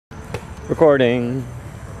Recording.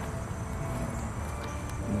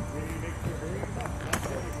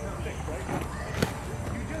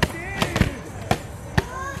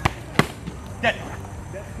 Dead.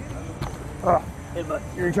 Oh,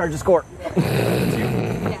 you're in charge of score.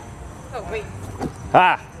 Yeah. Oh, wait.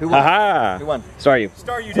 Ha! Who won? Ha! Who won? Staryu.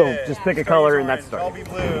 Staryu So did. just pick a Staryu's color and orange, that's Staryu. I'll be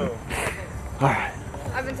blue. Alright.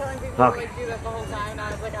 I've been telling people to like do that the whole time, and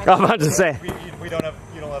I was like, I'm about to say. We don't have,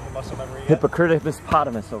 you don't have the muscle memory yet.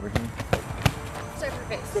 Hippopotamus over here. Start for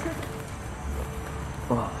face.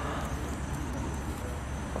 Oh.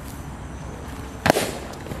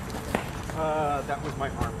 That was my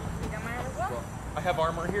arm. You got my arm as well? I have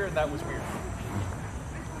armor here, and that was weird.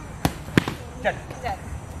 Dead. Dead.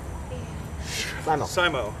 Simo.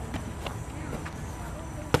 Simo.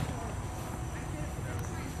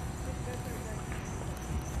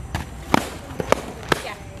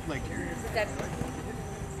 Yeah. Leg carrier. Dead.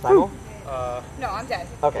 Simo? No, I'm dead.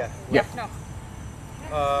 Okay. Yeah. No.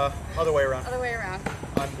 Other way around. Other way around.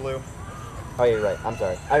 I'm blue. Oh, you're right. I'm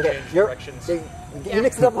sorry. Okay, Change you're. directions. You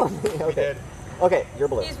mixed it up on me. We Okay. did. Okay, you're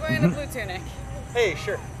blue. He's wearing a blue tunic. Hey,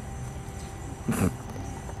 sure.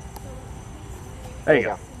 There you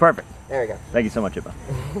go. Perfect. There we go. Thank you so much, Hippo.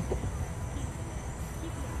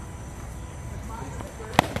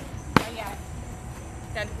 Oh, yeah.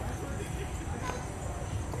 Dead.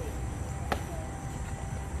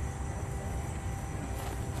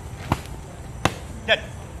 Dead.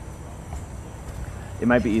 It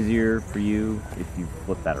might be easier for you if you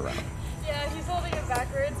flip that around. Yeah, he's holding it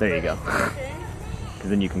backwards. There you but go. it's working. Because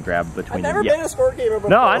then you can grab between I've never them. been a scorekeeper before.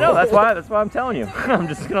 No, I know. That's why I'm telling you. I'm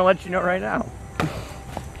just gonna let you know right now.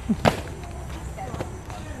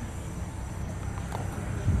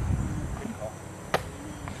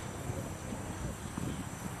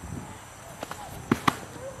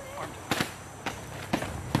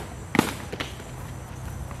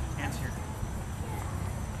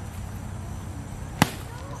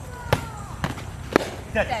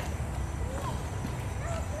 Dead. Dead.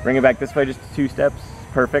 Bring it back this way, just 2 steps.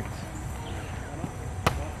 Perfect.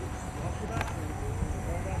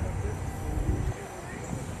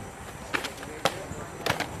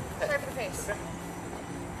 Start for the face.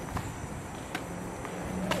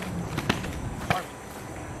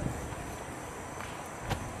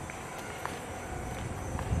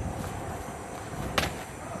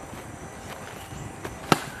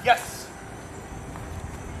 Yes.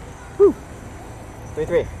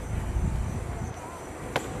 3-3.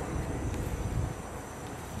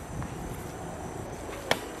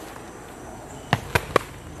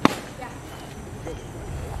 Yeah.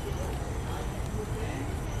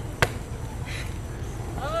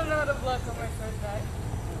 I don't know how to block on my first die.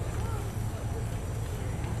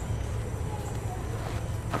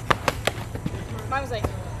 Mine was like.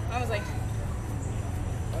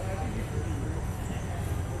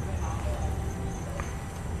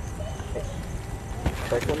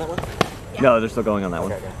 First one, that one? Yeah. No, they're still going on that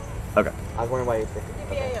one. Okay, okay. Okay. I was wondering why you picked it.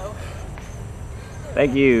 Okay. PAO.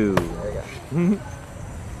 Thank you. There you go.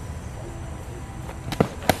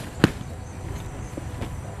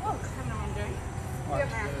 Oh, I don't know what I'm doing. You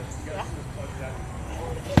have my arm. Yeah.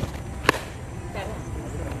 Dead.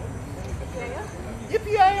 PAO.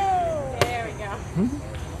 Yippee-i-oh! There we go.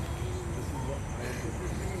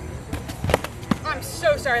 I'm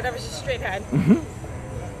so sorry, that was just straight head.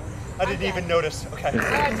 I didn't even notice. Okay.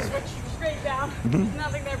 I just went straight down. There's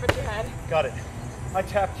nothing there but your head. Got it. I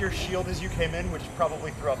tapped your shield as you came in, which probably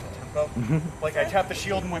threw off the tempo. Like I tapped the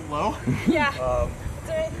shield and went low. Yeah. It's alright.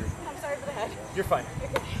 I'm sorry for the head. You're fine.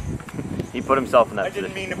 He put himself in that I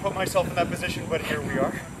didn't position. mean to put myself in that position, but here we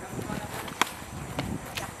are.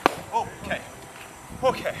 Oh, okay.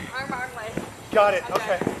 Okay. Arm, leg. Got it.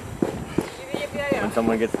 Okay. Okay. When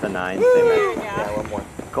someone gets the 9, There they you might. go. Yeah, one more.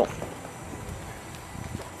 Cool.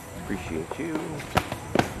 Appreciate you.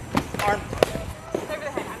 Arm. Start for the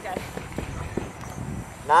head. I'm dead.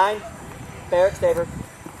 9. Ferrex favor.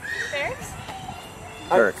 Ferrex?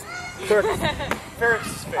 Turek. Turek.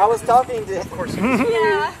 Ferrex' favorite. I was talking to. Of course.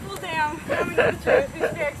 Yeah. Well, damn. Tell me the truth. Who's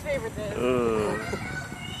Ferrex' favorite is?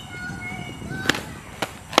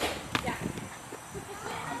 Yeah.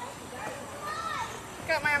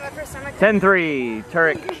 Got my arm the first time I could. 10-3.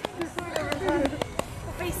 Turek.